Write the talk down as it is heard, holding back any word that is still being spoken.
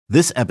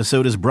This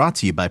episode is brought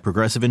to you by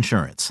Progressive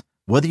Insurance.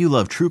 Whether you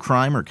love true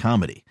crime or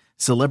comedy,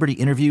 celebrity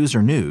interviews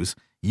or news,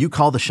 you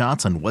call the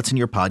shots on what's in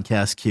your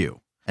podcast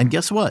queue. And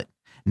guess what?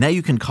 Now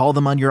you can call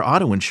them on your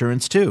auto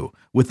insurance too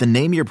with the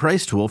Name Your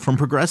Price tool from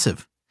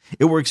Progressive.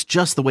 It works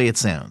just the way it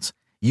sounds.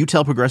 You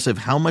tell Progressive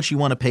how much you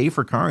want to pay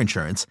for car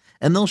insurance,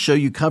 and they'll show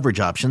you coverage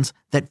options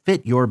that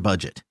fit your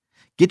budget.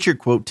 Get your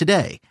quote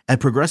today at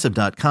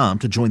Progressive.com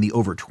to join the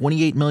over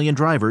 28 million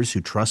drivers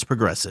who trust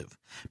Progressive.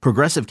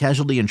 Progressive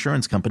Casualty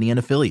Insurance Company and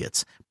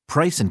Affiliates.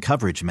 Price and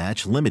coverage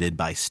match limited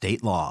by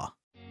state law.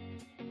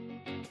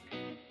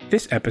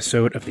 This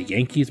episode of the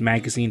Yankees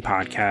Magazine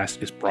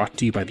podcast is brought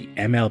to you by the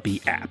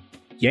MLB app.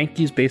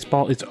 Yankees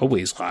baseball is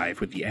always live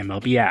with the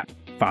MLB app.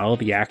 Follow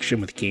the action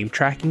with game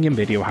tracking and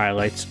video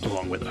highlights,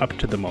 along with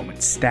up-to-the-moment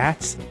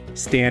stats,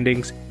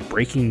 standings,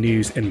 breaking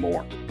news, and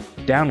more.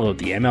 Download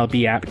the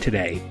MLB app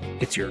today.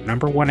 It's your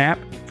number one app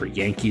for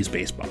Yankees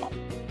baseball.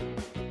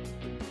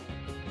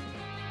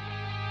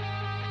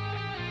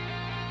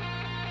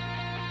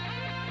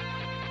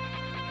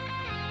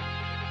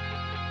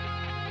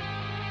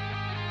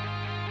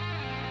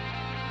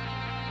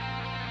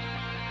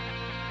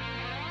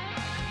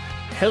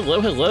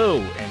 Hello,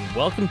 and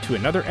welcome to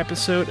another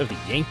episode of the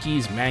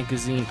Yankees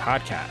Magazine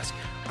podcast.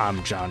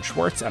 I'm John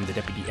Schwartz. I'm the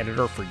deputy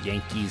editor for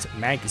Yankees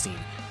Magazine.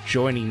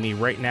 Joining me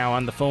right now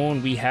on the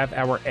phone, we have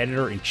our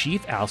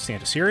editor-in-chief, Al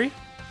Santasiri.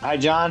 Hi,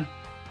 John.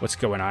 What's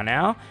going on,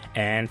 Al?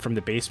 And from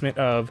the basement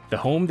of the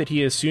home that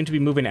he is soon to be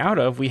moving out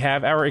of, we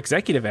have our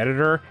executive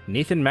editor,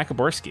 Nathan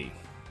Macaborski.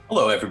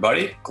 Hello,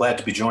 everybody. Glad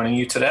to be joining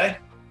you today.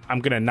 I'm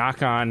going to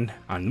knock on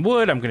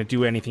wood. I'm going to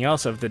do anything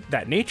else of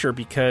that nature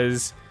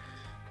because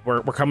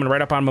we're coming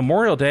right up on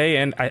Memorial Day,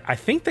 and I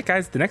think that,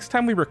 guys, the next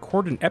time we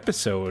record an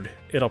episode,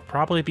 it'll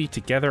probably be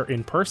together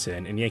in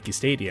person in Yankee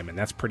Stadium, and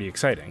that's pretty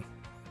exciting.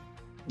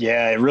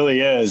 Yeah, it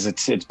really is.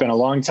 It's been a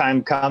long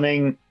time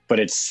coming, but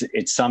it's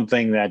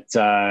something that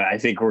I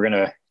think we're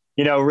gonna,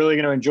 really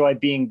gonna enjoy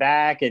being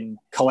back and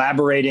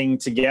collaborating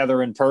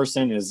together in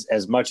person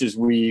as much as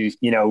we've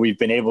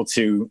been able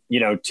to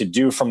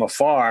do from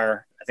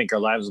afar. I think our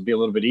lives will be a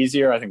little bit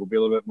easier. I think we'll be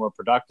a little bit more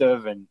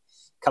productive, and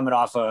coming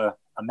off a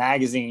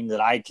magazine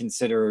that I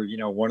consider,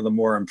 one of the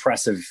more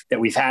impressive that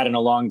we've had in a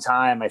long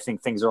time, I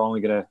think things are only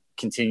going to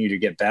continue to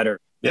get better.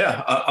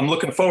 Yeah, I'm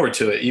looking forward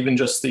to it. Even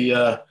just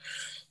the,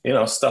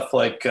 stuff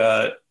like,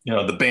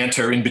 the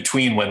banter in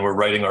between when we're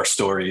writing our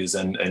stories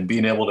and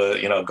being able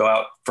to, go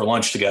out for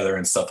lunch together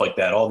and stuff like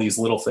that. All these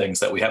little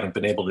things that we haven't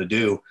been able to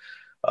do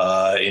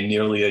in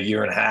nearly a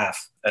year and a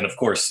half. And of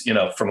course,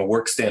 from a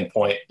work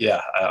standpoint,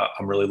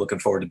 I'm really looking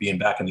forward to being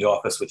back in the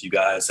office with you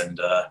guys. And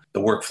the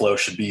workflow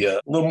should be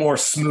a little more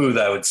smooth,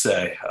 I would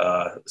say,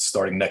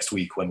 starting next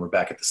week when we're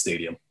back at the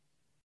stadium.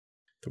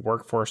 The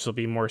workforce will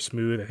be more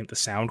smooth. I think the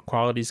sound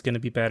quality is going to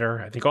be better.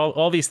 I think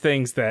all these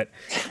things that,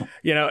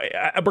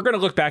 we're going to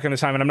look back on this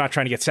time, and I'm not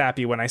trying to get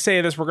sappy when I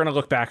say this. We're going to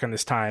look back on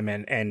this time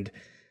and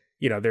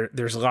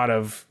there's a lot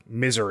of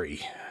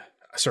misery,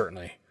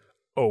 certainly,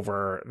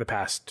 over the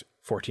past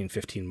 14,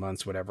 15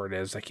 months, whatever it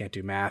is. I can't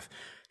do math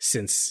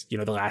since,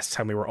 the last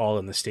time we were all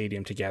in the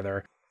stadium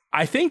together.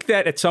 I think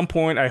that at some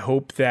point, I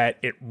hope that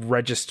it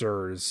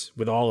registers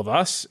with all of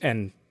us,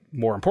 and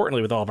more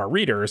importantly, with all of our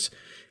readers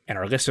and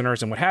our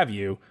listeners and what have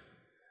you,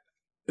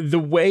 the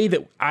way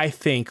that I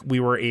think we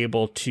were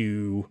able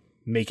to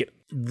make it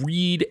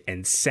read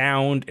and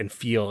sound and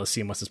feel as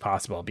seamless as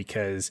possible,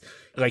 because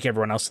like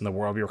everyone else in the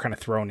world, we were kind of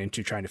thrown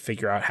into trying to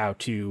figure out how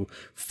to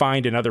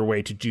find another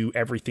way to do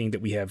everything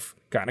that we have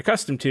gotten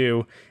accustomed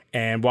to.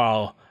 And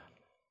while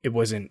it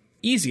wasn't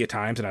easy at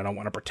times, and I don't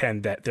want to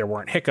pretend that there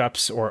weren't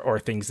hiccups or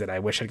things that I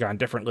wish had gone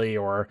differently,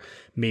 or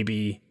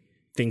maybe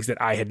things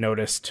that I had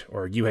noticed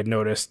or you had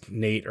noticed,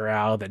 Nate or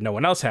Al, that no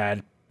one else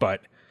had,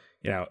 but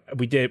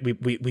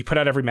we put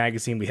out every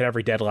magazine, we hit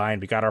every deadline,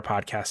 we got our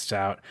podcasts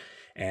out.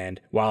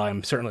 And while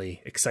I'm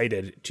certainly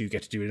excited to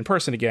get to do it in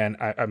person again,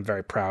 I'm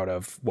very proud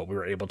of what we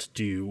were able to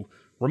do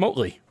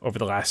remotely over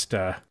the last,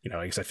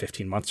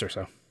 15 months or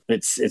so.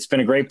 It's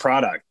been a great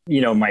product.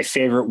 My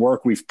favorite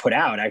work we've put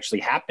out actually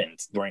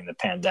happened during the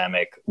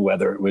pandemic,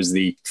 whether it was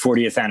the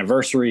 40th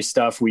anniversary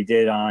stuff we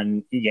did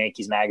on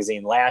Yankees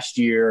Magazine last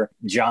year.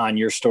 John,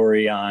 your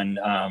story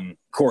on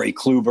Corey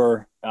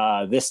Kluber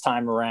this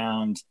time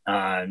around.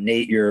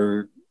 Nate,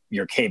 your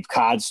Cape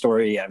Cod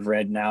story I've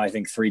read now, I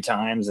think 3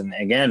 times. And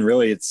again,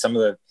 really, it's some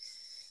of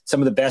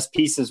the best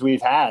pieces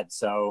we've had.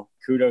 So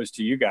kudos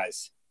to you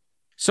guys.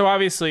 So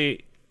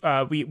obviously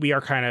we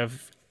are kind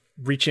of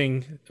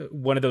reaching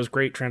one of those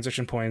great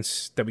transition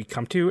points that we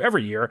come to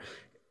every year.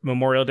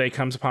 Memorial Day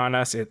comes upon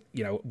us.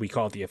 We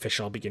call it the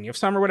official beginning of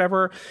summer,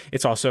 whatever.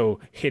 It's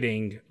also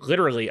hitting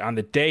literally on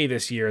the day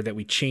this year that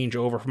we change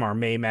over from our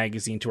May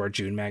magazine to our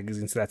June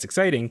magazine. So that's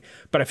exciting.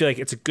 But I feel like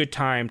it's a good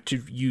time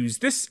to use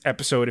this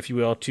episode, if you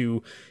will,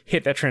 to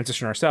hit that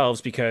transition ourselves,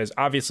 because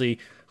obviously,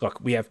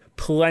 look, we have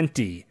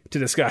plenty to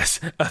discuss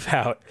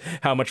about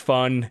how much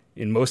fun,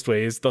 in most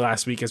ways, the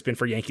last week has been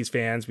for Yankees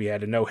fans. We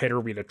had a no-hitter,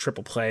 we had a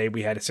triple play,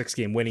 we had a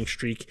 6-game winning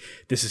streak.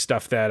 This is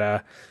stuff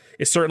that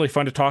is certainly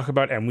fun to talk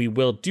about, and we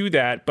will do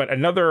that. But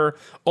another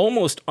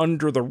almost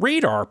under the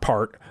radar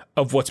part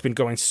of what's been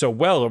going so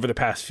well over the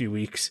past few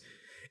weeks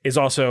is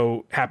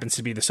also happens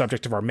to be the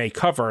subject of our May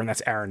cover, and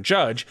that's Aaron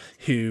Judge,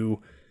 who,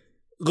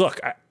 look,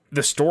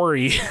 the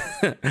story,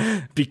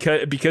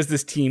 because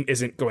this team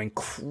isn't going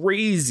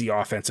crazy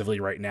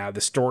offensively right now,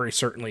 the story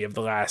certainly of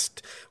the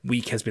last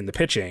week has been the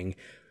pitching,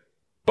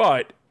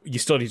 but you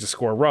still need to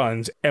score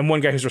runs. And one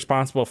guy who's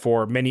responsible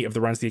for many of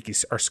the runs the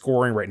Yankees are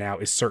scoring right now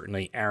is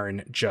certainly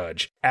Aaron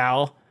Judge.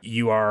 Al,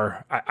 you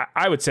are,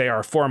 I would say,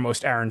 our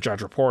foremost Aaron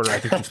Judge reporter. I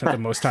think you spent the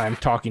most time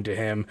talking to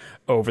him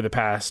over the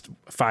past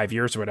 5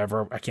 years or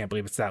whatever. I can't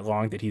believe it's that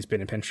long that he's been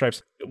in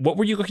pinstripes. What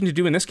were you looking to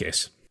do in this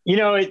case?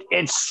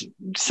 It's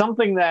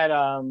something that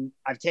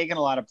I've taken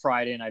a lot of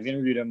pride in. I've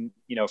interviewed him,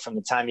 from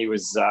the time he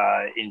was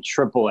in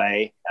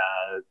AAA,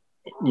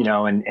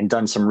 and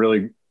done some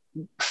really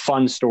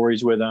fun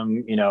stories with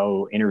him,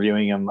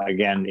 interviewing him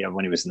again,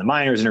 when he was in the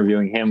minors,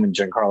 interviewing him and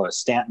Giancarlo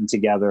Stanton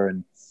together.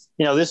 And,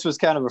 this was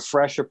kind of a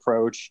fresh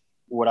approach.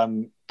 What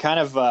I'm kind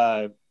of,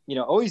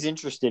 always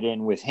interested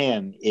in with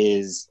him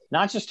is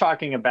not just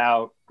talking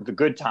about the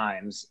good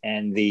times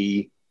and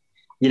the,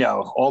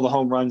 all the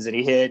home runs that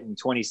he hit in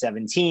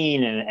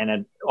 2017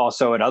 and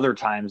also at other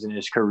times in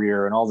his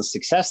career and all the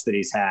success that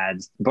he's had,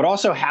 but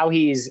also how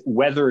he's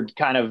weathered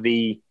kind of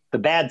the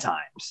bad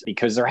times,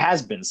 because there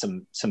has been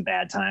some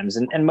bad times.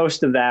 And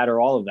most of that, or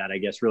all of that, I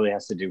guess, really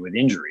has to do with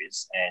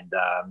injuries. And,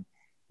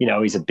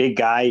 he's a big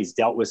guy. He's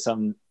dealt with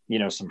some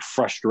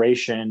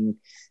frustration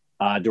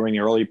during the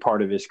early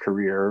part of his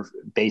career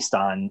based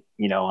on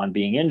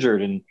being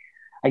injured. And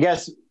I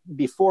guess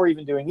before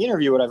even doing the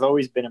interview, what I've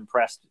always been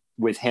impressed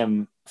with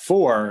him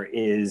for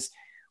is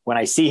when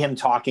I see him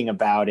talking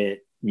about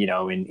it,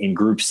 in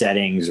group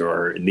settings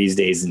or these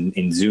days in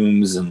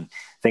Zooms and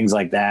things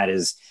like that,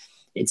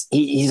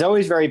 he's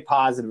always very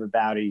positive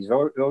about it. He's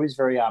always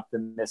very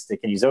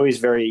optimistic, and he's always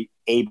very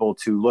able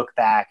to look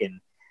back and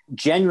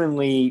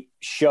genuinely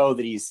show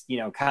that he's,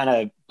 kind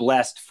of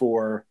blessed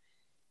for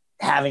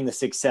having the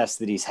success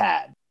that he's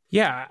had.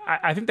 Yeah,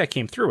 I think that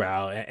came through,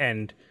 Al.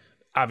 And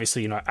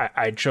obviously,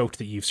 I joked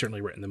that you've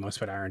certainly written the most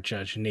about Aaron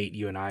Judge. Nate,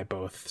 you and I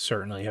both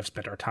certainly have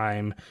spent our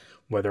time,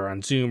 whether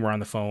on Zoom or on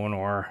the phone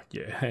or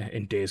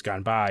in days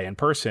gone by in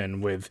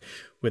person with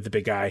the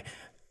big guy.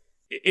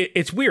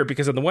 It's weird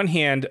because on the one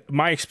hand,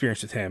 my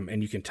experience with him,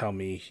 and you can tell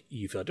me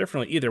you feel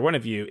differently, either one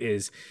of you,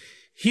 is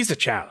he's a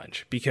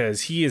challenge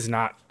because he is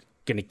not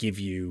going to give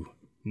you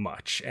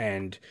much.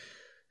 And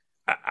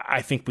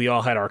I think we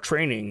all had our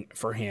training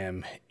for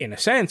him in a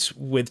sense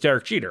with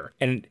Derek Jeter.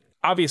 And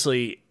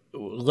obviously,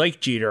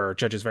 like Jeter,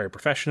 Judge is very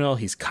professional.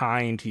 He's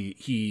kind.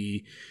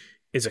 He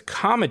is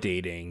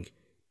accommodating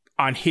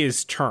on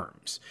his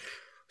terms.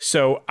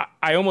 So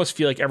I almost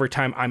feel like every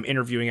time I'm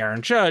interviewing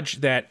Aaron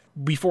Judge that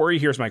before he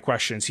hears my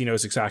questions, he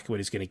knows exactly what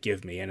he's going to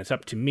give me. And it's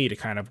up to me to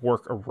kind of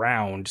work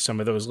around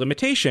some of those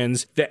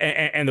limitations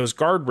and those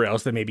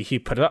guardrails that maybe he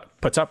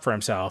puts up for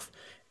himself.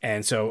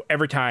 And so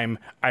every time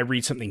I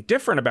read something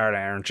different about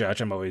Aaron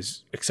Judge, I'm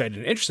always excited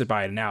and interested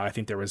by it. And now I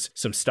think there was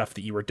some stuff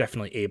that you were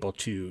definitely able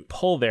to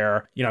pull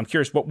there. I'm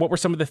curious, what were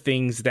some of the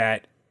things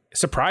that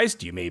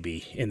surprised you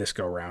maybe in this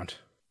go round?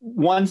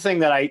 One thing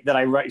that I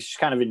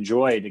kind of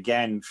enjoyed,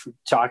 again,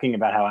 talking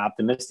about how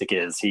optimistic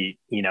is, he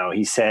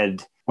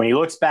said when he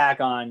looks back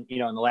on, in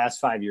the last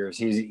 5 years,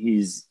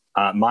 he's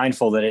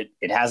mindful that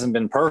it hasn't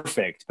been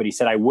perfect, but he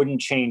said, I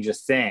wouldn't change a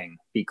thing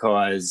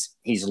because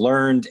he's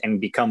learned and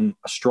become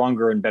a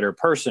stronger and better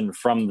person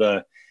from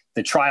the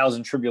trials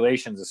and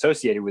tribulations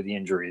associated with the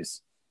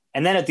injuries.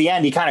 And then at the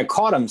end, he kind of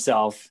caught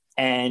himself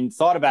and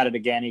thought about it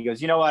again. He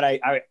goes, you know what,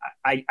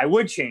 I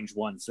would change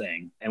one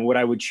thing. And what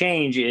I would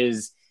change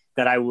is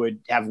that I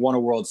would have won a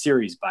World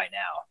Series by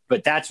now.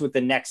 But that's what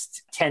the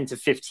next 10 to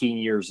 15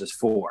 years is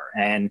for.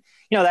 And,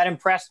 that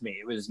impressed me.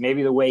 It was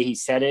maybe the way he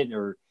said it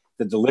or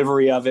the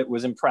delivery of it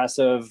was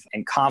impressive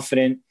and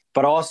confident,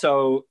 but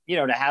also,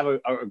 to have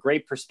a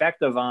great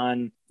perspective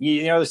on,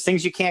 there's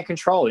things you can't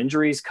control.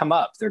 Injuries come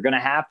up. They're going to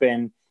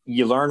happen.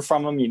 You learn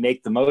from them. You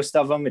make the most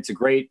of them. It's a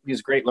great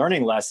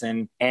learning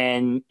lesson.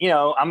 And,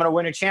 I'm going to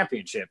win a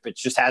championship. It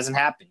just hasn't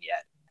happened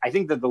yet. I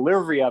think the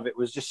delivery of it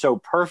was just so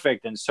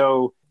perfect and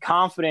so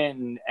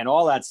confident and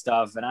all that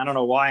stuff. And I don't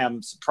know why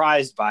I'm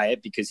surprised by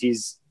it because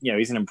he's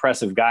an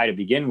impressive guy to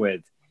begin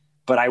with,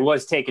 but I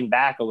was taken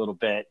back a little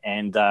bit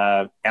and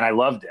I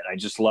loved it. I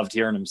just loved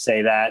hearing him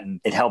say that.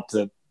 And it helped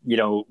to,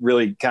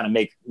 really kind of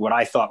make what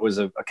I thought was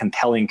a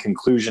compelling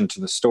conclusion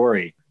to the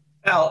story.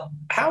 Al,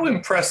 how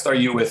impressed are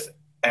you with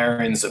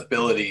Aaron's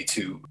ability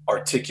to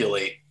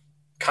articulate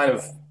kind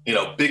of,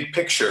 big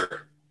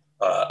picture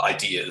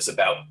ideas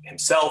about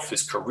himself,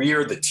 his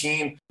career, the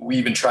team? We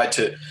even tried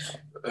to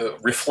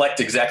reflect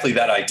exactly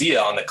that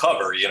idea on the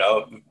cover,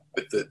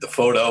 with the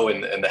photo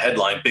and the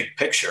headline, big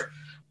picture.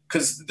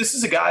 Because this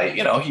is a guy,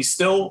 he's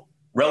still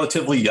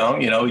relatively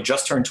young, he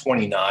just turned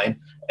 29.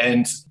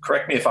 And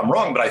correct me if I'm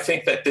wrong, but I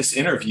think that this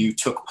interview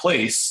took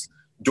place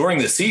during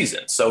the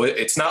season. So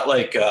it's not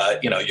like,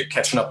 you're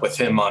catching up with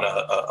him on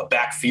a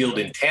backfield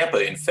in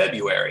Tampa in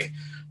February.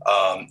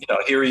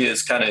 Here he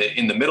is kind of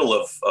in the middle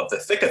of the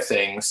thick of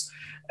things,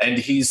 and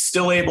he's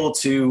still able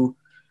to,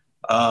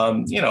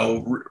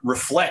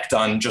 reflect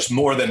on just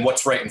more than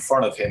what's right in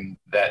front of him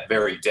that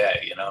very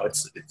day.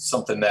 It's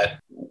something that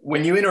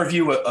when you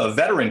interview a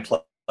veteran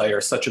player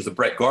such as a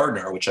Brett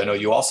Gardner, which I know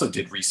you also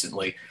did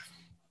recently,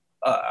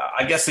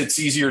 I guess it's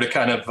easier to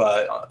kind of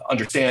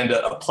understand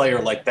a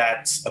player like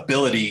that's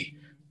ability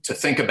to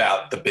think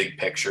about the big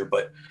picture.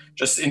 But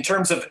just in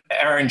terms of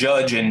Aaron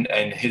Judge and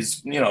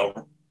his,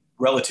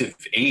 relative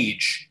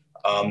age,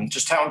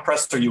 just how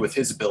impressed are you with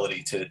his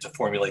ability to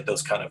formulate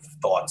those kind of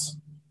thoughts?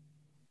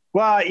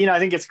 Well, I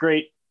think it's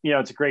great.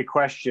 It's a great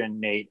question,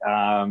 Nate.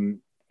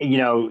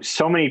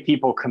 So many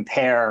people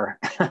compare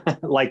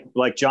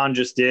like John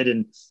just did.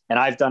 And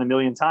I've done a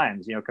million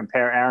times,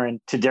 compare Aaron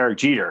to Derek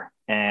Jeter.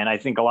 And I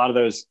think a lot of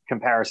those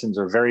comparisons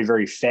are very,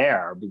 very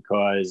fair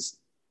because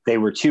they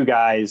were two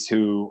guys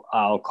who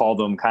I'll call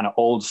them kind of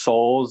old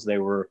souls. They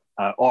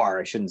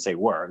I shouldn't say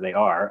were, they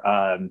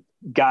are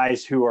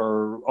guys who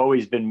are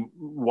always been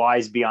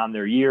wise beyond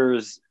their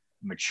years,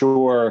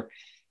 mature.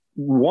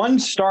 One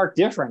stark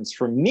difference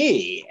for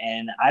me,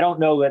 and I don't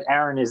know that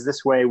Aaron is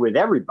this way with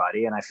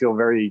everybody, and I feel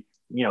very,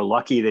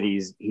 lucky that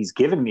he's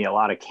given me a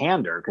lot of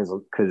candor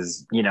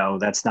because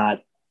that's not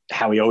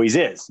how he always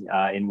is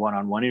in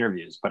one-on-one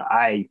interviews. But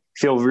I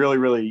feel really,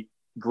 really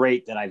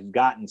great that I've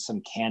gotten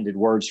some candid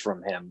words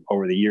from him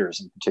over the years,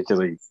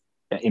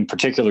 in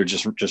particular,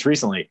 just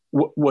recently.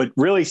 What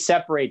really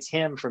separates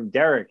him from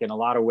Derek in a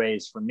lot of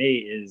ways for me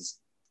is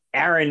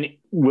Aaron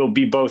will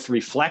be both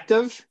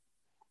reflective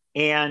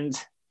and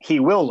he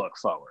will look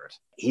forward.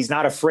 He's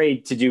not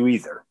afraid to do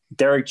either.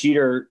 Derek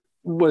Jeter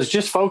was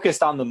just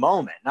focused on the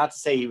moment, not to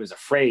say he was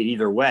afraid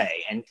either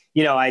way. And,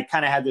 I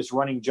kind of had this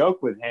running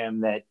joke with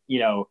him that,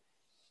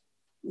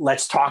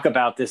 let's talk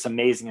about this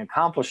amazing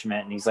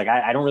accomplishment. And he's like,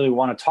 I don't really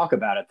want to talk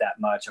about it that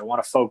much. I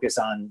want to focus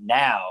on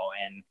now.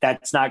 And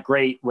that's not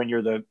great when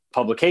you're the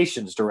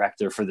publications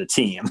director for the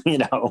team.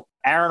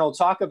 Aaron will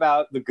talk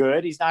about the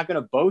good. He's not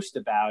going to boast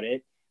about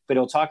it, but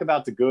he'll talk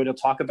about the good. He'll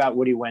talk about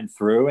what he went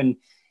through.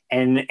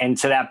 And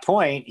to that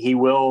point, he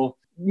will,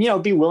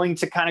 be willing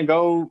to kind of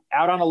go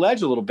out on a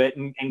ledge a little bit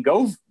and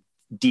go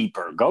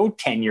deeper, go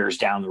 10 years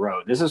down the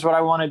road. This is what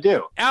I want to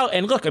do. Al,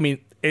 and look,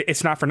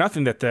 it's not for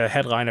nothing that the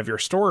headline of your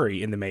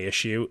story in the May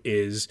issue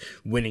is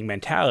winning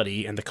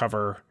mentality, and the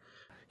cover,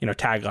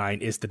 tagline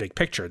is the big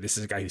picture. This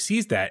is a guy who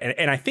sees that.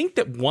 And I think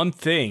that one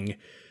thing,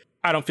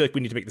 I don't feel like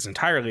we need to make this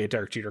entirely a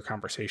Derek Jeter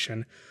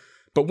conversation,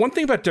 but one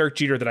thing about Derek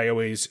Jeter that I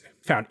always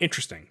found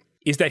interesting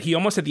is that he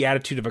almost had the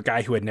attitude of a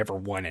guy who had never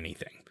won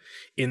anything,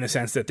 in the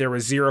sense that there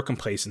was zero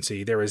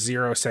complacency. There was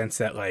zero sense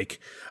that like,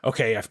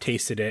 okay, I've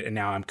tasted it and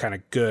now I'm kind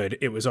of good.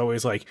 It was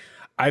always like,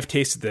 I've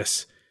tasted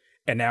this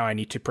and now I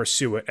need to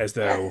pursue it as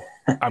though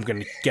I'm going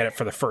to get it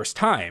for the first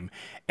time.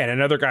 And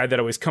another guy that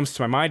always comes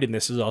to my mind in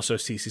this is also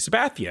CC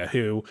Sabathia,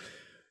 who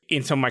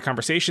in some of my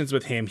conversations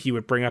with him, he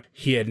would bring up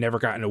he had never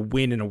gotten a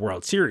win in a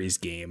World Series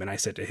game. And I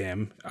said to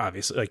him,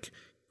 obviously, like,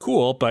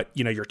 cool, but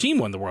your team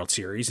won the World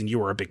Series and you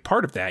were a big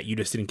part of that. You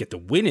just didn't get the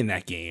win in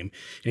that game.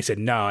 And he said,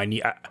 no, I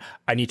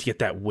need to get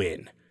that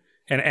win.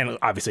 And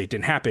obviously it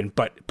didn't happen,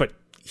 but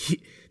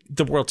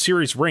the World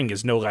Series ring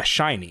is no less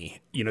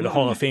shiny. The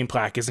Hall of Fame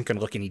plaque isn't going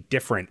to look any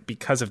different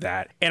because of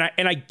that. And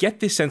I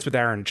get this sense with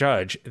Aaron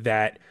Judge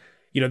that,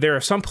 there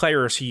are some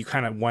players who you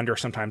kind of wonder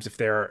sometimes if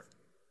they're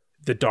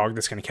the dog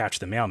that's going to catch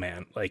the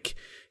mailman. Like,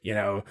 you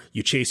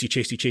chase,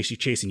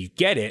 and you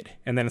get it.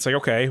 And then it's like,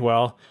 okay,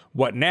 well,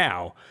 what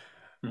now?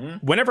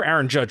 Mm-hmm. Whenever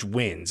Aaron Judge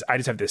wins, I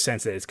just have this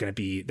sense that it's going to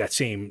be that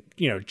same,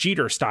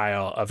 Jeter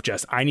style of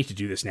just, I need to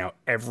do this now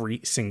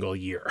every single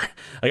year.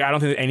 Like, I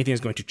don't think that anything is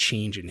going to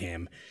change in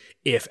him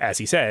if, as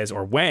he says,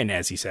 or when,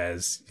 as he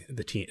says,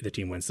 the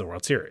team wins the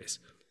World Series.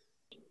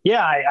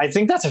 Yeah, I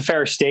think that's a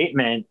fair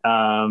statement.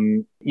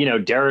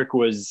 Derek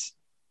was,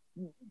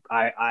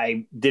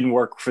 I didn't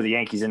work for the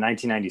Yankees in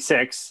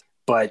 1996,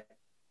 but,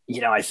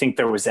 I think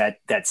there was that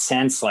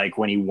sense like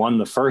when he won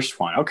the first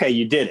one, okay,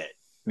 you did it.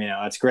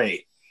 That's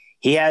great.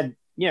 He had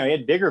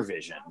bigger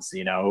visions,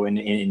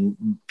 in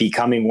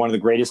becoming one of the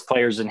greatest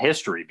players in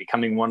history,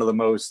 becoming one of the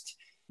most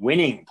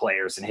winning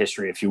players in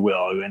history, if you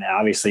will. And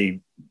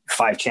obviously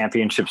 5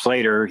 championships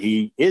later,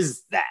 he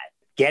is that.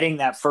 Getting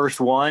that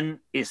first one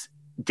is,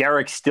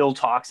 Derek still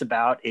talks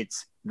about,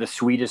 it's the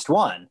sweetest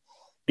one,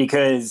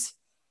 because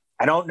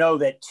I don't know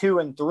that 2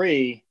 and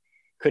 3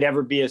 could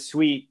ever be as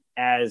sweet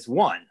as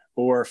 1,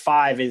 or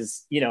 5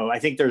 is, I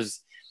think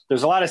there's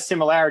a lot of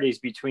similarities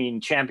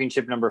between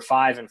championship number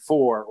 5 and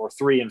 4, or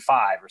 3 and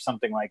 5, or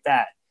something like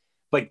that.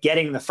 But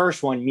getting the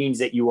first one means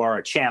that you are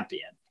a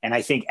champion. And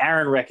I think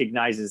Aaron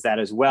recognizes that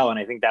as well. And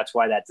I think that's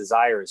why that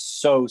desire is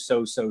so,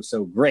 so, so,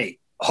 so great.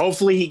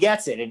 Hopefully he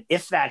gets it. And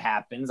if that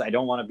happens, I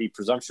don't want to be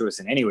presumptuous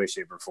in any way,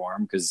 shape, or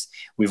form, because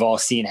we've all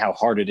seen how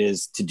hard it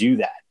is to do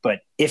that. But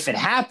if it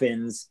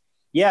happens,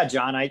 yeah,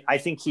 John, I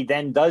think he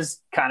then does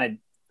kind of,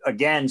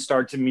 again,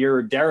 start to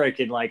mirror Derek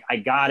and like, I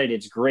got it.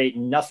 It's great.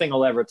 Nothing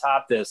will ever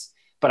top this,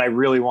 but I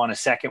really want a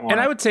second one. And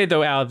I would say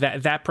though, Al,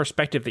 that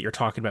perspective that you're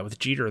talking about with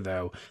Jeter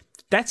though,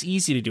 that's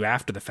easy to do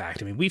after the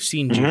fact. I mean, we've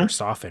seen Jeter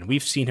soften.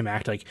 We've seen him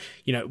act like,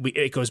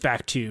 it goes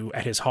back to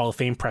at his Hall of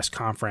Fame press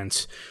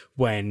conference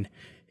when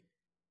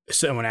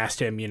someone asked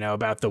him,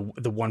 about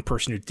the one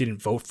person who didn't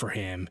vote for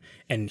him.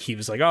 And he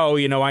was like, oh,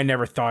 I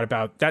never thought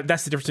about that.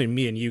 That's the difference between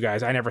me and you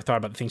guys. I never thought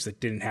about the things that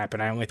didn't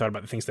happen. I only thought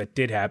about the things that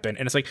did happen.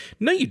 And it's like,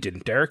 no, you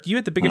didn't, Derek. You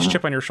had the biggest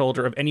chip on your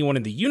shoulder of anyone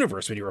in the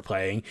universe when you were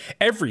playing.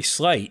 Every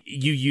slight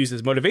you used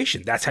as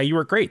motivation. That's how you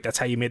were great. That's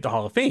how you made the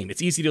Hall of Fame.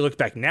 It's easy to look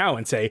back now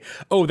and say,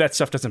 oh, that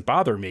stuff doesn't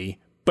bother me.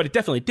 But it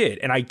definitely did.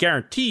 And I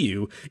guarantee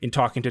you, in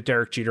talking to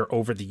Derek Jeter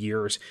over the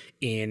years,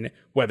 in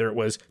whether it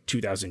was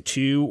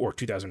 2002 or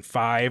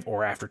 2005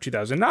 or after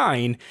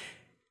 2009,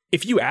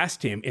 if you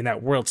asked him in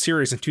that World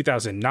Series in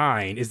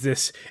 2009, is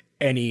this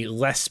any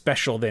less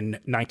special than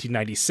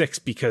 1996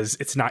 because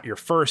it's not your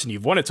first and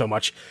you've won it so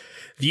much?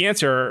 The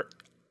answer,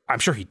 I'm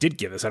sure he did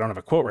give this, I don't have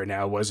a quote right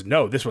now, was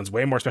no, this one's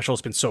way more special.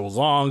 It's been so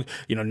long.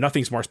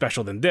 Nothing's more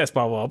special than this,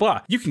 blah, blah,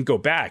 blah. You can go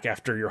back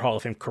after your Hall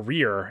of Fame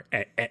career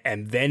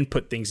and then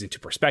put things into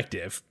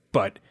perspective.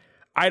 But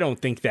I don't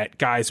think that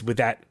guys with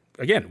that,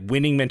 again,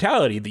 winning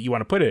mentality that you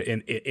want to put it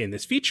in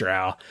this feature,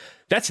 Al,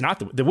 that's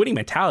not the winning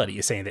mentality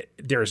is saying that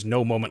there is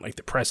no moment like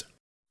the present.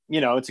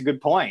 It's a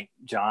good point,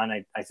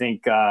 John. I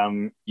think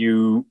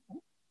you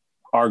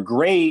are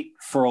great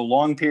for a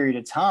long period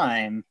of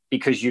time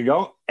because you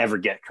don't ever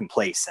get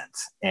complacent.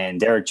 And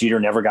Derek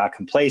Jeter never got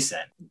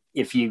complacent.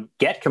 If you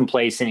get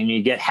complacent and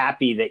you get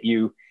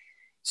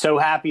so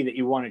happy that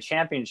you won a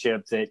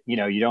championship that,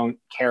 you don't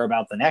care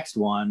about the next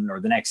one or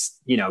the next,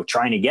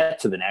 trying to get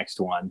to the next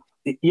one,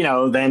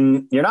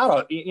 then you're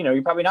not,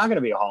 you're probably not going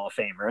to be a Hall of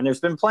Famer. And there's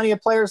been plenty of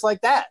players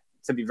like that,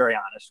 to be very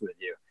honest with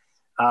you.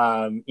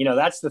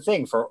 That's the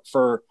thing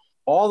for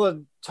all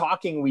the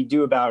talking we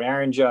do about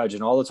Aaron Judge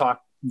and all the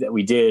talk that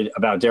we did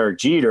about Derek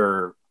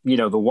Jeter,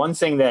 the one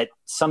thing that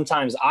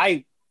sometimes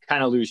I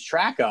kind of lose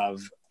track of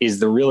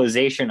is the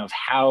realization of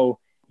how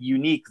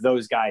unique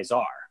those guys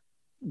are.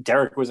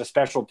 Derek was a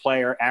special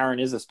player. Aaron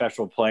is a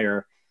special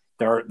player.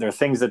 There are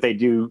things that they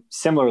do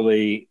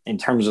similarly in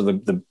terms of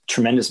the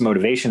tremendous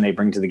motivation they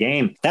bring to the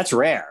game. That's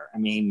rare. I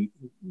mean,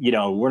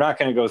 we're not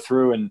going to go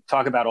through and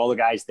talk about all the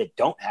guys that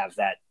don't have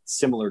that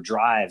similar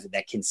drive,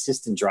 that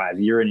consistent drive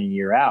year in and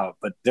year out,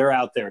 but they're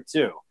out there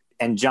too.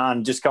 And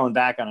John, just going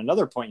back on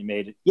another point you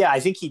made, I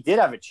think he did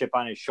have a chip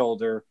on his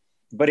shoulder,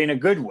 but in a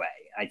good way.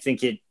 I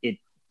think it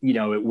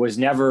was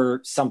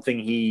never something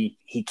he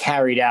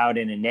carried out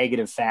in a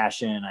negative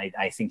fashion.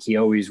 I think he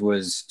always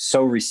was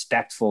so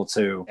respectful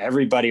to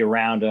everybody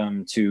around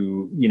him,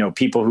 to,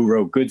 people who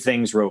wrote good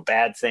things, wrote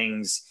bad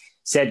things,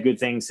 said good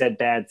things, said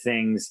bad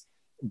things.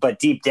 But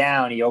deep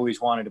down, he always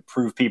wanted to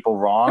prove people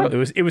wrong.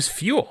 It was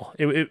fuel.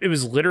 It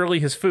was literally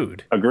his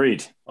food.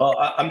 Agreed. Well,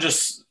 I'm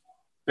just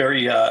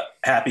very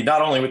happy,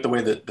 not only with the way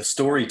that the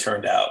story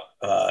turned out.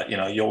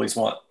 You always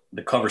want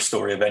the cover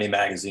story of any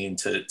magazine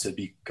to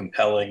be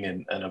compelling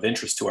and of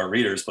interest to our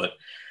readers, but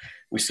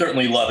we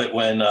certainly love it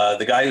when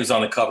the guy who's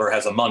on the cover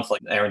has a month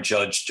like Aaron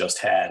Judge just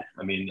had.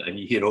 I mean,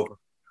 he hit over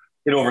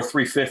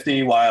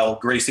 350 while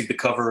gracing the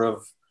cover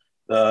of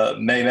the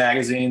May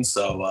magazine.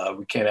 So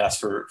we can't ask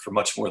for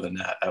much more than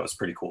that. That was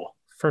pretty cool.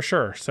 For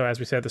sure. So as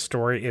we said, the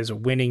story is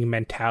winning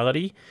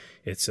mentality.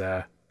 It's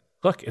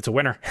it's a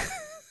winner.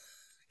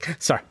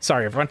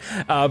 Sorry, everyone.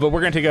 But we're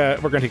going to take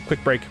a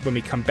quick break. When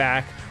we come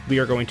back, we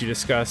are going to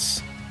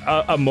discuss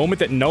a moment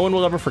that no one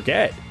will ever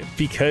forget,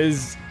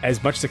 because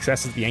as much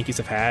success as the Yankees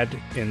have had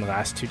in the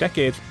last 2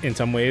 decades, in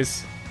some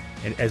ways,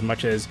 and as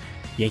much as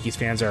Yankees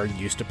fans are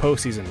used to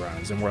postseason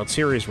runs and World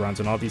Series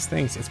runs and all these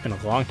things, it's been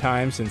a long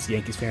time since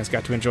Yankees fans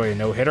got to enjoy a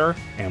no-hitter,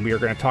 and we are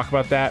going to talk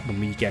about that when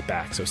we get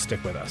back, so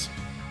stick with us.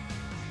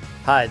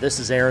 Hi, this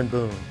is Aaron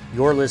Boone.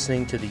 You're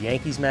listening to the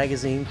Yankees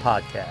Magazine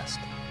podcast.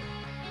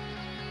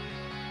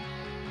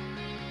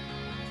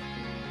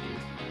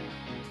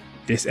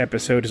 This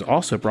episode is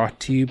also brought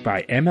to you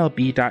by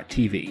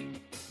MLB.tv.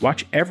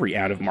 Watch every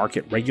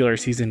out-of-market regular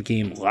season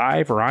game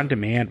live or on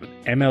demand with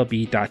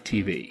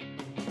MLB.tv.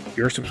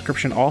 Your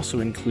subscription also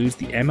includes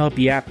the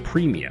MLB app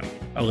Premium,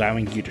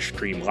 allowing you to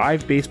stream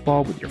live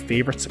baseball with your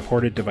favorite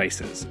supported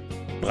devices.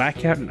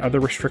 Blackout and other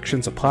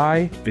restrictions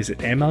apply. Visit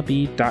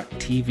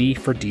MLB.tv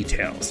for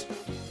details.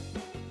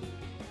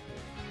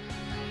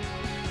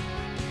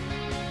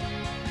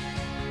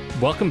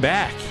 Welcome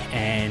back,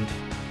 and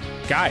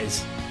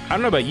guys, I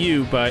don't know about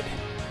you, but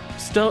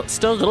still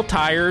a little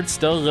tired,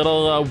 still a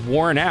little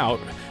worn out.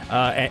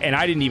 And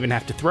I didn't even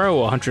have to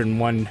throw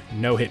 101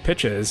 no-hit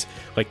pitches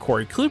like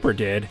Corey Kluber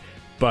did.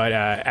 But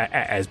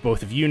as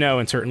both of you know,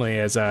 and certainly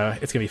as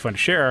it's going to be fun to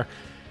share,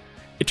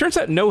 it turns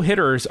out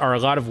no-hitters are a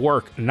lot of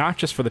work, not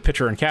just for the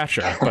pitcher and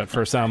catcher, but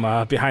for some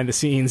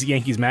behind-the-scenes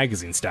Yankees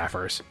Magazine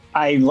staffers.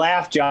 I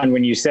laughed, John,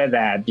 when you said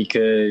that,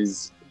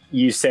 because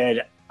you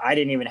said I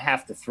didn't even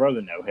have to throw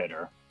the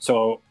no-hitter.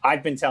 So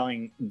I've been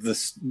telling the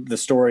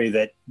story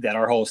that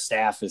our whole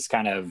staff is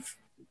kind of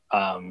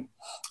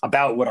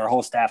about what our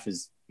whole staff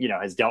is,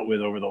 has dealt with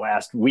over the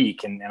last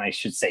week. And I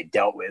should say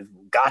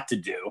got to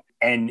do.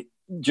 And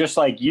just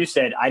like you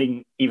said, I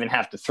didn't even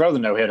have to throw the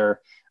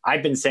no-hitter.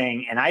 I've been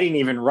saying, and I didn't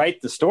even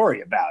write the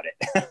story about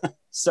it.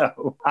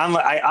 So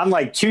I'm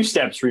like 2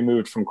 steps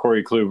removed from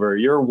Corey Kluber.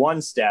 You're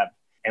 1 step,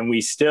 and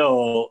we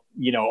still,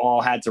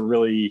 all had to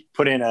really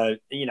put in a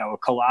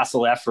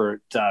colossal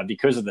effort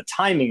because of the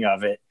timing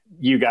of it.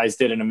 You guys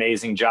did an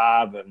amazing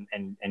job,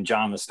 and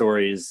John, the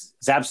story is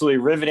absolutely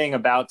riveting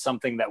about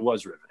something that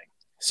was riveting.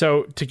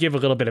 So to give a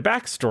little bit of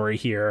backstory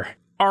here,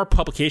 our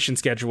publication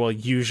schedule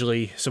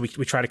usually, so we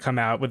try to come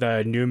out with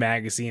a new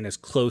magazine as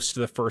close to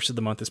the first of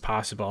the month as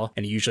possible.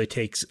 And it usually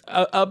takes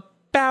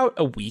about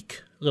a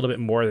week, a little bit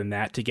more than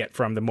that, to get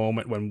from the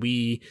moment when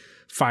we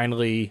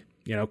finally,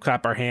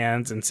 clap our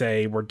hands and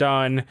say we're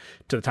done,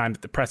 to the time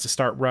that the presses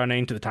start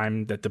running, to the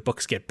time that the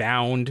books get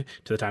bound,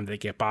 to the time that they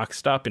get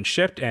boxed up and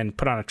shipped and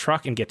put on a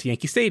truck and get to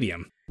Yankee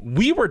Stadium.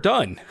 We were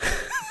done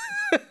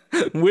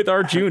with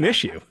our June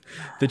issue.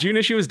 The June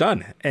issue was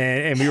done,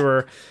 and we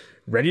were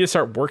ready to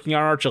start working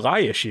on our July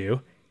issue.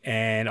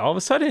 And all of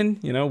a sudden,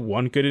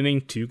 1 good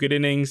inning, 2 good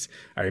innings.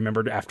 I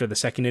remembered after the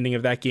 2nd inning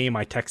of that game,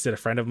 I texted a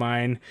friend of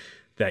mine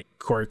that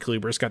Corey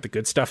Kluber's got the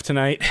good stuff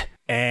tonight,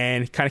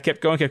 and kind of kept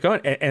going.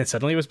 And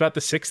suddenly it was about the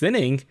 6th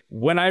inning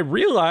when I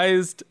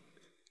realized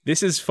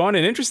this is fun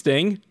and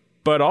interesting,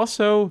 but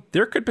also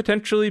there could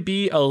potentially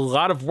be a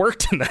lot of work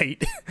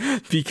tonight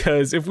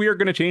because if we are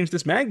going to change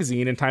this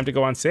magazine in time to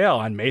go on sale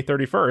on May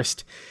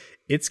 31st,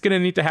 it's going to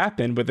need to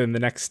happen within the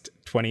next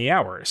 20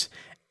 hours.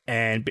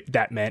 And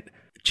that meant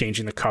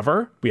changing the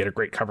cover. We had a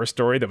great cover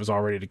story that was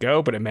all ready to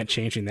go, but it meant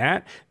changing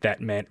that.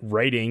 That meant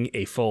writing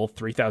a full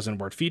 3,000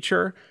 word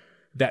feature.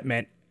 That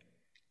meant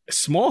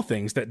small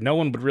things that no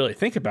one would really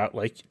think about,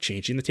 like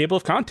changing the table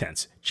of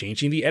contents,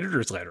 changing the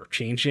editor's letter,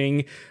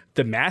 changing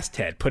the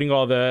masthead, putting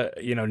all the,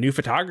 new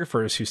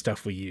photographers whose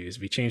stuff we use.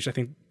 We changed, I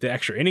think, the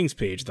extra innings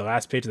page, the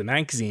last page of the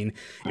magazine.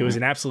 It was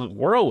an absolute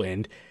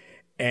whirlwind.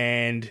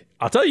 And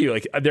I'll tell you,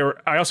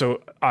 I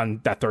also on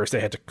that Thursday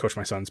had to coach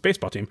my son's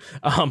baseball team.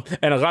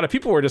 And a lot of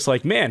people were just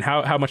like, man,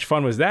 how much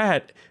fun was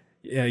that?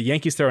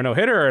 Yankees throw a no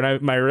hitter.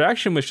 And my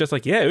reaction was just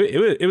like, yeah,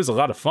 it was a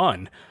lot of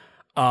fun.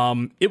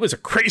 It was a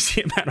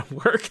crazy amount of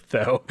work,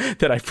 though,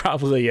 that I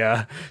probably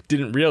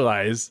didn't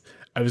realize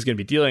I was going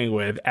to be dealing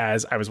with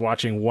as I was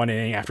watching 1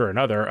 inning after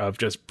another of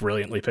just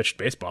brilliantly pitched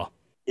baseball.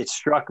 It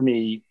struck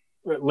me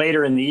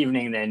later in the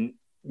evening than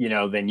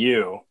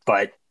you,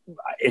 but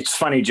it's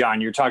funny,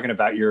 John, you're talking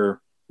about you're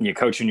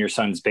coaching your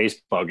son's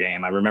baseball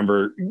game. I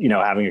remember,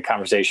 having a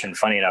conversation,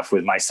 funny enough,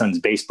 with my son's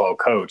baseball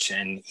coach,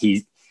 and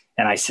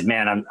I said,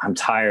 man, I'm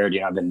tired.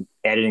 I've been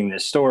editing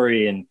this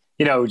story and,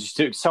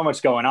 just so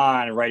much going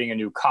on and writing a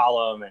new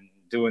column and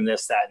doing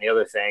this, that, and the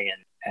other thing.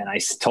 And I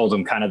told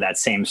him kind of that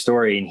same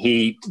story. And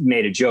he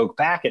made a joke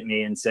back at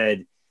me and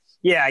said,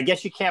 yeah, I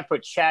guess you can't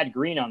put Chad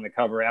Green on the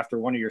cover after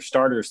one of your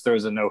starters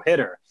throws a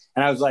no-hitter.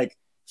 And I was like,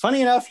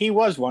 funny enough, he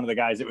was one of the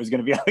guys that was going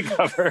to be on the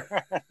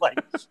cover. Like,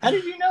 how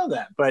did you know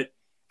that? But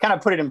kind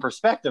of put it in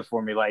perspective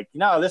for me. Like,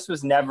 no, it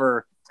was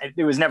never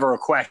a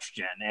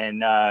question.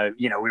 And,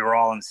 we were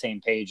all on the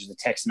same page. The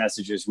text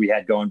messages we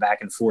had going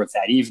back and forth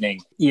that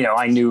evening,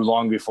 I knew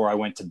long before I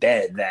went to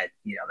bed that,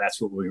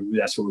 that's what we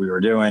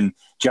were doing.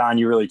 John,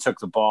 you really took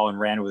the ball and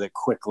ran with it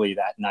quickly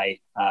that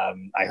night.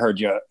 I heard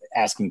you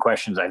asking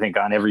questions, I think,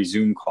 on every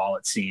Zoom call,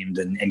 it seemed,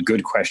 and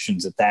good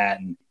questions at that.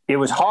 And it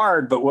was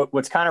hard, but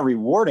what's kind of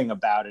rewarding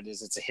about it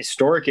is it's a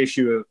historic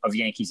issue of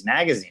Yankees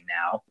Magazine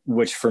now,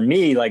 which for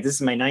me, this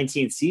is my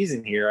 19th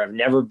season here. I've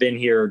never been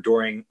here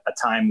during a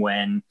time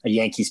when a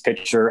Yankees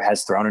pitcher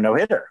has thrown a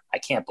no-hitter. I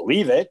can't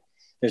believe it.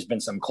 There's been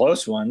some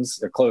close ones.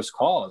 They're close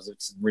calls.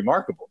 It's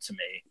remarkable to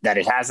me that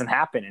it hasn't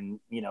happened in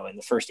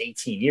the first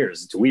 18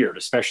 years. It's weird,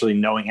 especially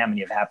knowing how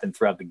many have happened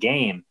throughout the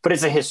game. But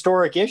it's a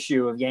historic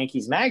issue of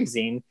Yankees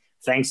Magazine,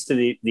 thanks to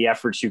the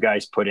efforts you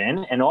guys put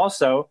in. And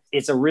also,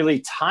 it's a really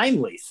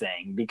timely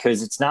thing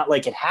because it's not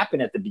like it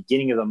happened at the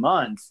beginning of the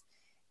month,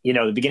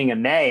 the beginning of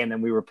May, and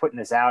then we were putting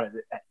this out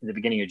at the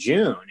beginning of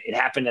June. It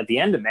happened at the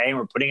end of May, and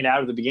we're putting it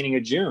out at the beginning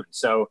of June.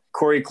 So,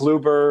 Corey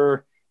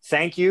Kluber,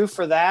 thank you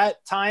for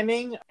that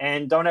timing,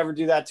 and don't ever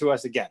do that to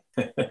us again.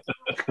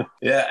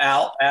 Yeah,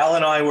 Al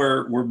and I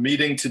were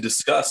meeting to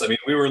discuss. I mean,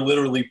 we were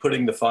literally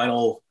putting the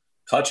final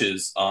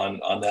touches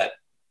on that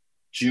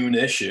June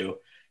issue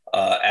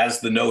as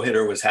the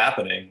no-hitter was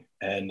happening.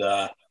 And,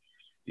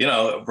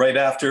 right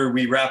after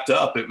we wrapped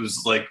up, it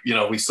was like,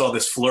 we saw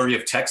this flurry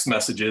of text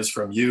messages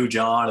from you,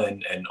 John,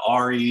 and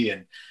Ari,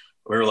 and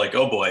we were like,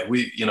 oh boy,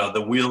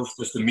 the wheels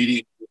just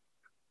immediately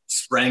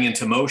sprang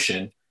into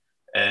motion.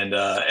 And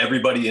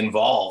everybody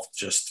involved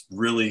just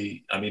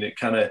really, it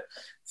kind of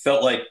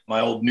felt like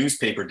my old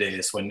newspaper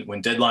days when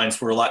deadlines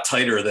were a lot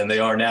tighter than they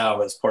are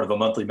now as part of a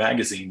monthly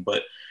magazine.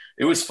 But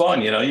it was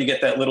fun, you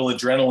get that little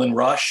adrenaline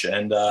rush.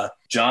 And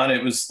John,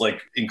 it was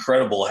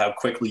incredible how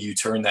quickly you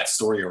turned that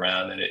story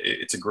around. And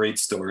it's a great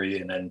story.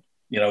 And then,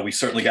 we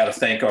certainly got to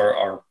thank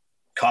our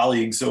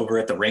colleagues over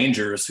at the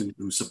Rangers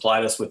who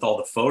supplied us with all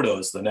the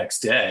photos the next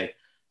day.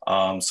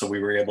 So we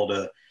were able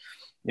to,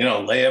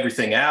 lay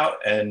everything out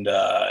and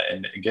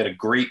get a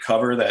great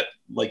cover that,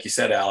 like you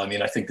said, Al,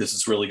 I think this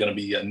is really going to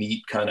be a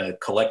neat kind of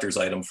collector's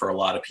item for a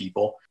lot of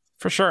people.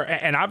 For sure.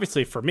 And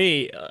obviously for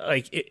me,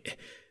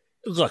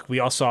 look, we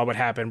all saw what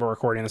happened. We're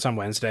recording this on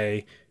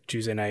Wednesday.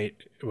 Tuesday night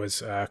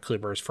was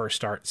Kluber's first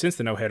start since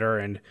the no-hitter,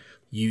 and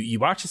you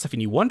watch this stuff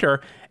and you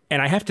wonder,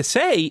 and I have to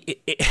say,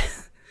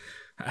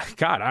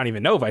 God, I don't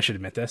even know if I should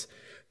admit this.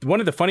 One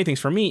of the funny things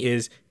for me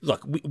is,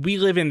 look, we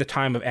live in the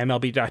time of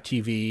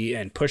MLB.TV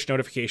and push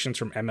notifications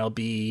from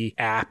MLB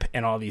app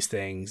and all these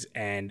things,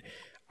 and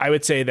I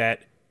would say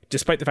that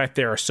despite the fact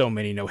there are so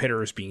many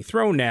no-hitters being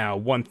thrown now,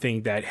 one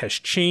thing that has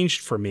changed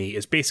for me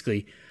is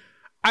basically,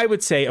 I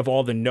would say, of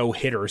all the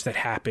no-hitters that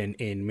happen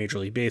in Major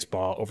League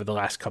Baseball over the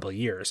last couple of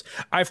years,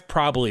 I've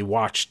probably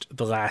watched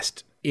the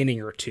last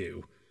inning or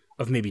two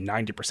of maybe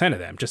 90% of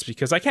them, just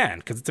because I can,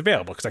 because it's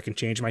available, because I can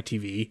change my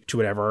TV to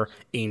whatever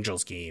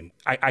Angels game.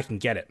 I can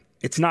get it.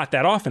 It's not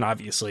that often,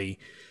 obviously,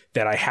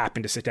 that I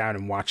happen to sit down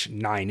and watch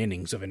 9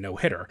 innings of a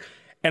no-hitter.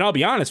 And I'll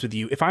be honest with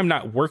you, if I'm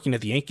not working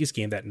at the Yankees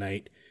game that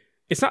night,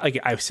 it's not like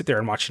I sit there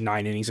and watch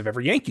 9 innings of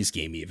every Yankees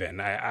game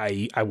even.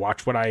 I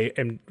watch what I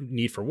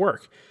need for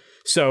work.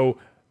 So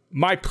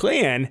my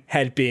plan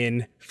had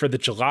been for the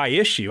July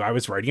issue, I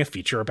was writing a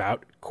feature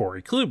about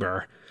Corey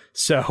Kluber.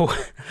 So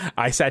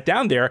I sat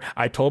down there.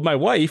 I told my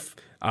wife,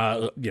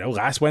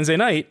 last Wednesday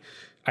night,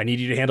 I need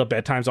you to handle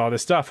bedtimes, all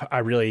this stuff.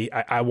 I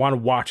want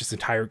to watch this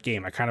entire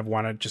game. I kind of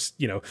want to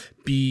just,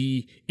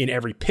 be in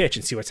every pitch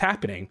and see what's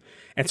happening.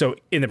 And so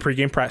in the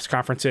pregame press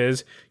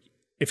conferences,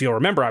 if you'll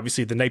remember,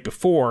 obviously the night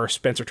before,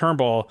 Spencer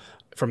Turnbull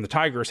from the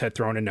Tigers had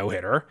thrown a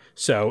no-hitter.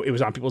 So it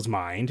was on people's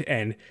mind.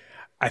 And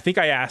I think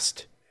I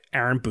asked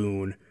Aaron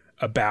Boone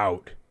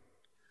about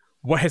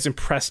what has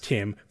impressed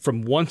him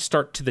from one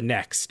start to the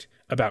next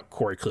about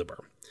Corey Kluber.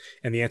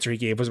 And the answer he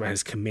gave was about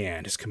his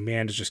command. His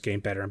command is just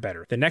getting better and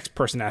better. The next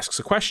person asks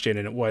a question,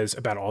 and it was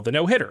about all the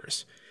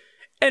no-hitters.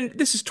 And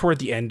this is toward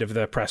the end of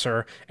the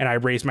presser, and I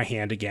raised my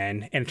hand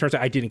again, and it turns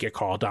out I didn't get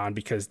called on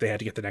because they had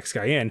to get the next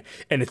guy in.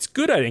 And it's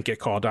good I didn't get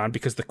called on,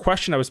 because the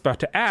question I was about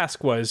to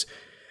ask was,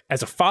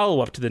 as a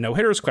follow-up to the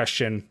no-hitters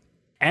question,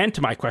 and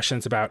to my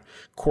questions about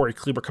Corey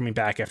Kluber coming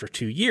back after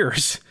 2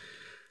 years,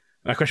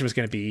 my question was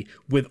going to be,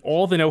 with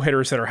all the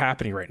no-hitters that are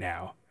happening right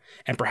now,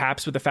 and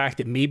perhaps with the fact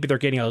that maybe they're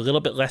getting a little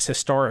bit less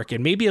historic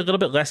and maybe a little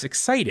bit less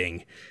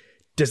exciting,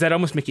 does that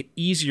almost make it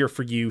easier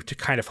for you to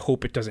kind of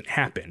hope it doesn't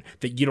happen?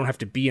 That you don't have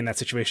to be in that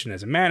situation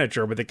as a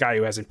manager with a guy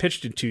who hasn't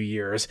pitched in 2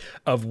 years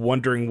of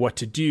wondering what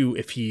to do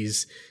if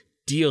he's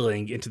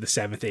dealing into the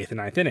 7th, 8th, and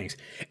 9th innings.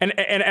 And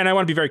I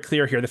want to be very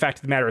clear here. The fact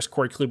of the matter is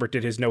Corey Kluber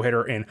did his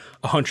no-hitter in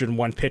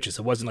 101 pitches.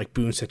 It wasn't like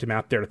Boone sent him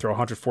out there to throw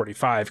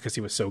 145 because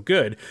he was so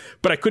good.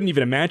 But I couldn't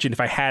even imagine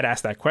if I had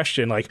asked that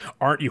question, like,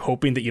 aren't you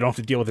hoping that you don't have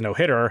to deal with a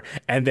no-hitter?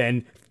 And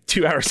then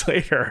 2 hours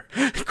later,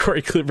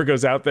 Corey Kluber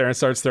goes out there and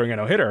starts throwing a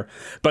no-hitter.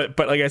 But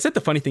like I said,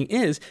 the funny thing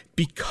is,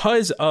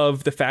 because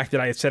of the fact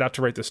that I had set out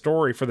to write the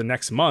story for the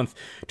next month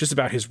just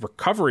about his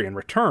recovery and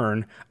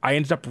return, I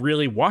ended up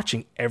really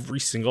watching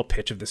every single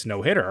pitch of this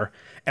no-hitter.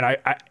 And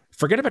I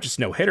forget about just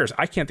no-hitters.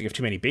 I can't think of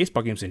too many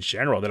baseball games in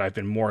general that I've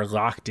been more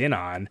locked in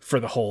on for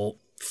the whole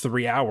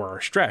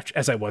 3-hour stretch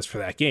as I was for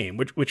that game,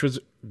 which was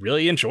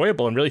really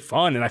enjoyable and really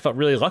fun. And I felt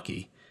really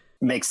lucky.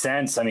 Makes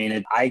sense. I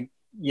mean, I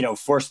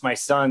forced my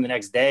son the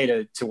next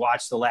day to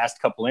watch the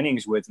last couple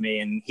innings with me.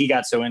 And he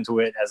got so into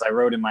it, as I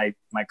wrote in my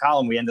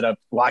column, we ended up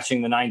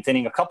watching the 9th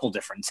inning a couple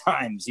different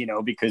times,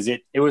 because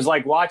it was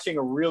like watching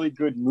a really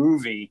good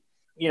movie.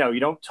 You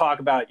don't talk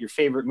about your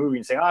favorite movie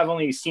and say, oh, I've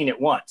only seen it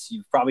once.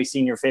 You've probably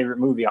seen your favorite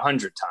movie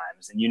 100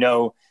 times and you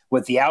know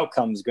what the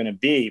outcome is going to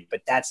be.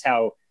 But that's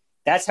how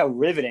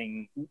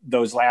riveting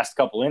those last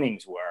couple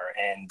innings were.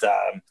 And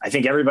I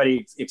think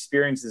everybody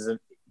experiences it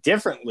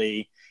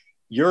differently.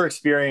 Your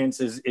experience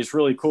is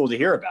really cool to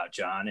hear about,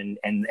 John,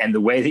 and the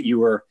way that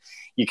you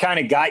kind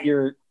of got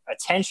your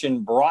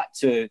attention brought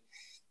to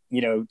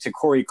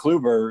Corey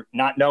Kluber,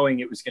 not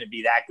knowing it was going to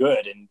be that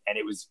good. And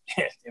it was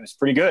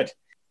pretty good.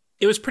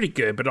 It was pretty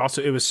good, but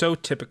also it was so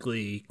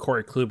typically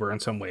Corey Kluber in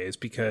some ways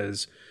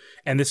because,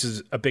 and this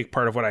is a big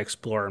part of what I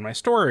explore in my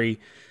story.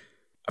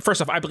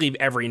 First off, I believe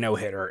every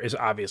no-hitter is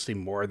obviously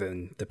more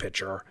than the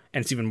pitcher,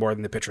 and it's even more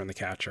than the pitcher and the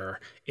catcher.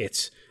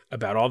 It's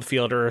about all the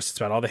fielders, it's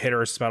about all the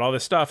hitters, it's about all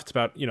this stuff. It's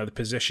about, the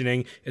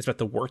positioning, it's about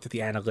the work that the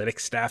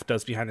analytics staff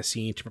does behind the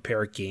scene to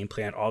prepare a game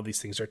plan. All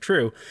these things are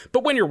true.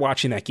 But when you're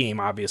watching that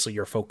game, obviously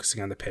you're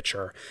focusing on the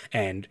pitcher.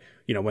 And,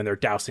 when they're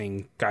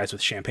dousing guys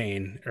with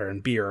champagne or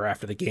beer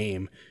after the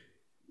game,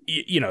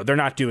 they're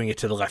not doing it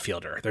to the left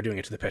fielder. They're doing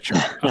it to the pitcher.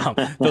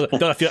 The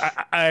left field,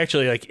 I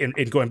actually, like, in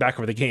going back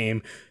over the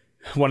game,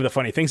 one of the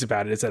funny things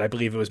about it is that I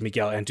believe it was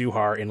Miguel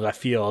Andujar in left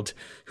field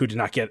who did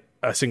not get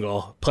a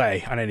single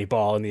play on any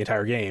ball in the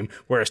entire game,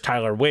 whereas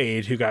Tyler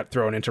Wade, who got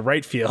thrown into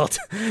right field,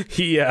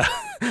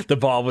 the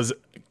ball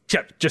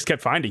just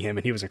kept finding him,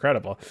 and he was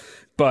incredible.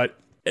 But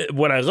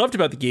what I loved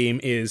about the game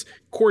is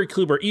Corey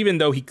Kluber, even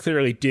though he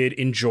clearly did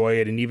enjoy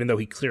it, and even though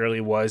he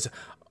clearly was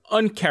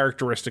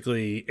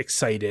uncharacteristically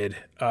excited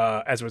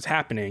as it was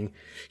happening,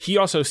 he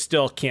also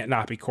still can't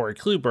not be Corey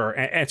Kluber.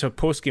 And so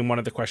post-game, one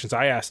of the questions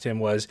I asked him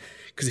was,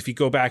 because if you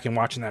go back and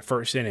watch in that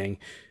first inning,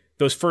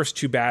 those first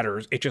 2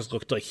 batters, it just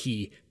looked like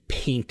he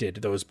painted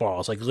those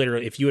balls. Like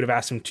literally, if you would have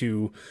asked him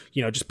to,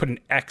 just put an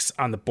X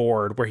on the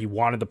board where he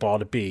wanted the ball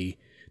to be,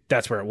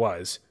 that's where it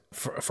was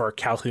for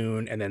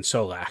Calhoun and then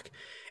Solak.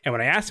 And when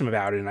I asked him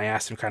about it, and I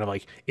asked him kind of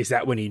like, is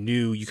that when he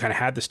knew you kind of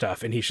had the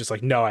stuff? And he's just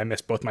like, no, I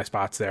missed both my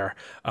spots there.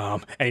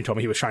 And he told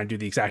me he was trying to do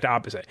the exact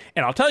opposite.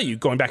 And I'll tell you,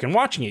 going back and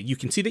watching it, you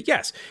can see that,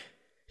 yes,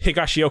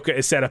 Higashioka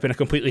is set up in a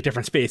completely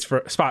different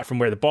spot from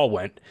where the ball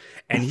went.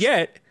 And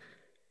yet,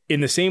 in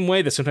the same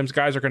way that sometimes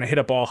guys are going to hit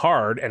a ball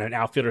hard and an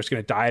outfielder is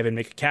going to dive and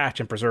make a catch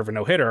and preserve a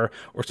no-hitter,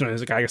 or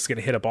sometimes a guy is going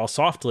to hit a ball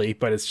softly,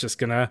 but it's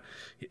just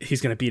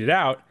he's going to beat it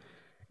out.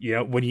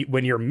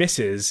 When your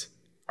misses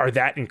are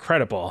that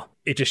incredible,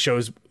 it just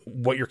shows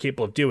what you're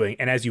capable of doing.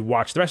 And as you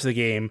watch the rest of the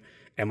game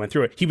and went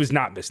through it, he was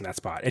not missing that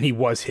spot, and he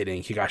was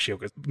hitting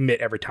Higashioka's mitt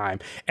every time.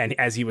 And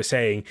as he was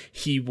saying,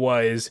 he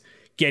was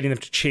getting them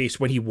to chase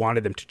when he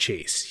wanted them to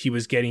chase. He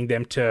was getting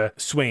them to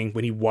swing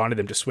when he wanted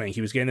them to swing.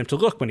 He was getting them to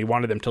look when he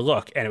wanted them to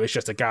look. And it was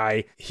just a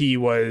guy, he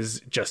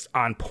was just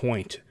on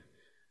point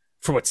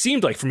for what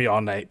seemed like for me all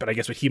night, but I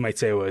guess what he might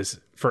say was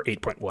for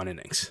 8.1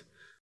 innings.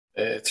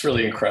 It's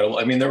really incredible.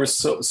 I mean, there was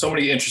so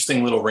many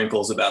interesting little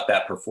wrinkles about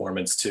that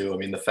performance too. I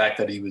mean, the fact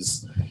that he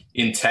was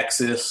in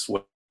Texas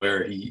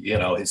where he,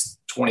 his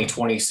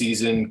 2020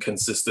 season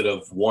consisted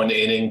of one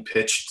inning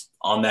pitched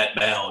on that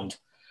mound.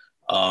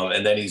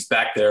 And then he's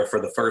back there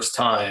for the first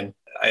time.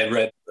 I had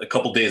read a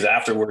couple days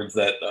afterwards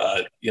that,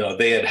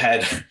 they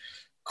had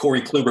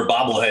Corey Kluber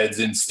bobbleheads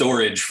in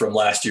storage from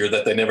last year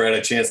that they never had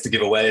a chance to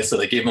give away. So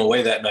they gave him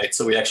away that night.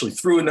 So we actually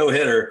threw a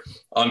no-hitter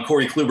on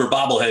Corey Kluber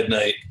bobblehead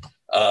night,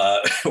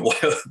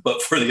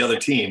 but for the other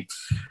team.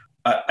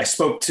 I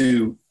spoke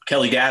to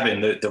Kelly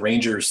Gavin, the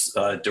Rangers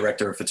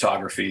director of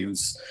photography,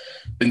 who's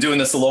been doing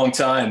this a long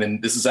time.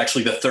 And this is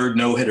actually the third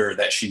no-hitter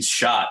that she's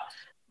shot.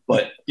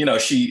 But,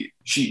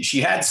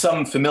 she had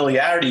some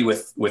familiarity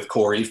with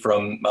Corey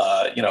from,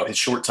 his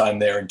short time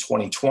there in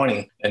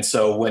 2020. And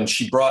so when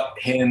she brought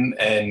him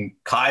and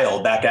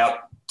Kyle back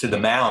out to the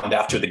mound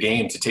after the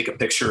game to take a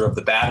picture of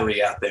the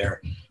battery out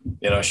there,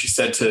 she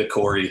said to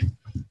Corey,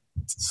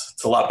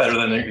 it's a lot better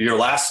than your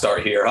last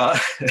start here, huh?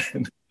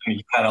 And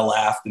he kind of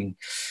laughed, and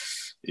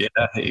yeah,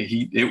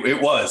 it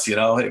was, it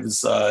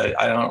was,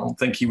 I don't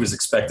think he was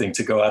expecting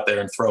to go out there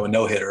and throw a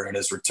no-hitter in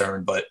his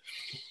return, but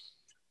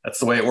that's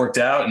the way it worked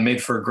out and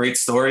made for a great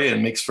story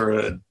and makes for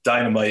a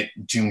dynamite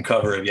June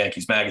cover of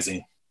Yankees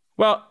Magazine.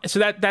 Well, so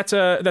that's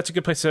a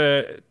good place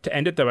to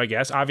end it, though, I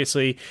guess.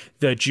 Obviously,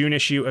 the June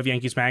issue of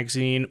Yankees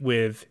Magazine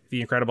with the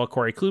incredible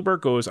Corey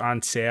Kluber goes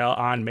on sale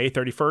on May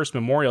 31st,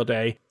 Memorial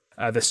Day.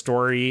 The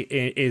story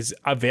is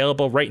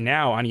available right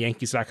now on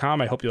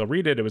Yankees.com. I hope you'll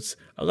read it. It was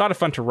a lot of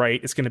fun to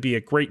write. It's going to be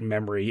a great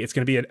memory. It's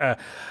going to be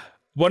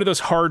one of those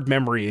hard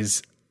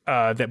memories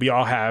that we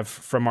all have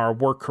from our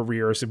work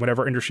careers in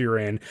whatever industry you're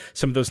in.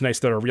 Some of those nights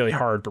that are really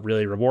hard but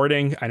really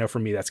rewarding. I know for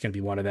me that's going to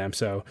be one of them.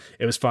 So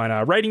it was fun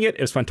writing it.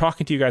 It was fun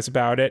talking to you guys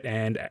about it,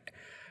 and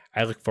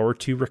I look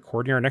forward to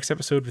recording our next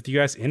episode with you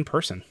guys in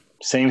person.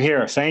 Same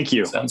here. Thank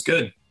you. Sounds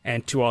good.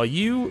 And to all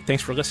you,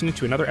 thanks for listening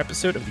to another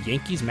episode of the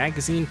Yankees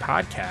Magazine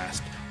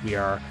podcast. We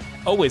are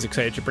always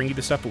excited to bring you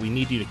this stuff, but we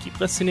need you to keep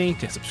listening,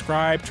 to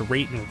subscribe, to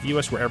rate and review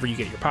us wherever you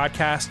get your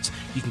podcasts.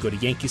 You can go to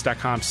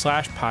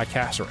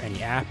yankees.com/podcast or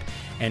any app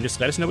and just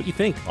let us know what you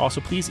think.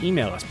 Also, please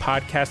email us,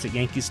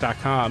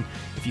 podcast@yankees.com.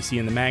 If you see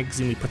in the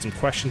magazine, we put some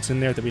questions in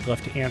there that we'd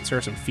love to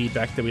answer, some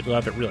feedback that we'd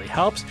love. It really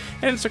helps,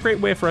 and it's a great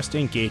way for us to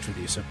engage with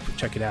you, so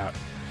check it out.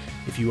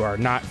 If you are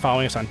not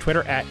following us on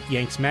Twitter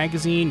 @Yanks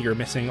Magazine, you're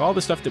missing all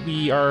the stuff that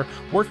we are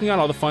working on,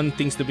 all the fun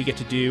things that we get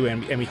to do,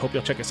 and we hope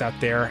you'll check us out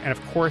there. And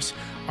of course,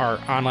 our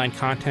online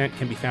content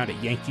can be found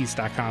at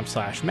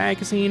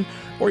yankees.com/magazine,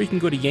 or you can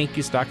go to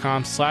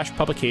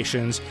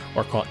yankees.com/publications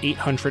or call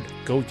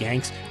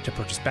 800-GO-YANKS to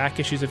purchase back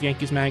issues of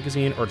Yankees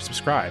Magazine or to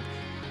subscribe.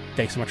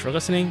 Thanks so much for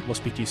listening. We'll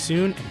speak to you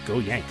soon, and go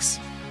Yanks.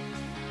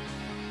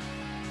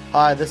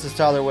 Hi, this is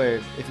Tyler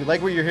Wade. If you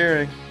like what you're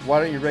hearing,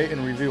 why don't you rate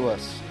and review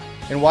us?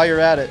 And while you're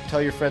at it, tell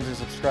your friends to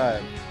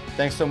subscribe.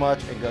 Thanks so much,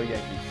 and go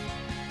Yankees.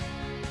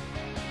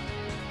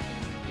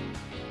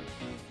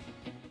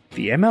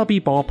 The MLB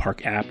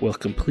Ballpark app will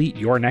complete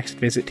your next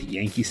visit to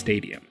Yankee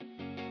Stadium.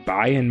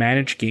 Buy and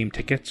manage game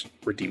tickets,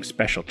 redeem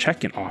special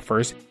check-in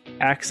offers,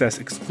 access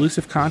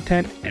exclusive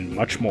content, and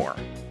much more.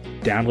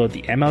 Download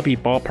the MLB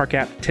Ballpark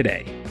app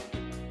today.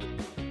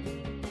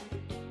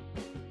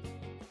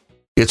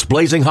 It's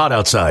blazing hot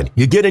outside.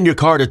 You get in your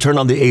car to turn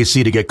on the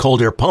AC to get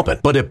cold air pumping,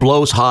 but it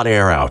blows hot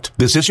air out.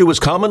 This issue is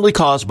commonly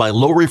caused by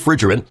low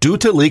refrigerant due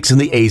to leaks in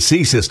the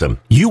AC system.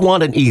 You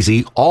want an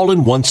easy,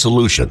 all-in-one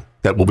solution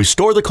that will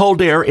restore the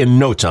cold air in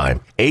no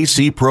time.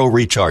 AC Pro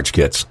Recharge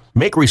Kits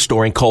make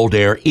restoring cold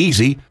air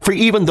easy for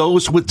even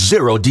those with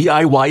zero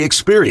DIY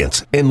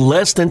experience in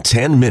less than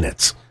 10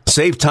 minutes.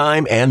 Save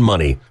time and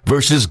money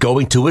versus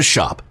going to a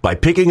shop by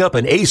picking up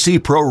an AC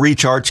Pro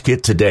Recharge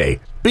Kit today.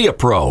 Be a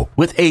pro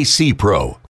with AC Pro.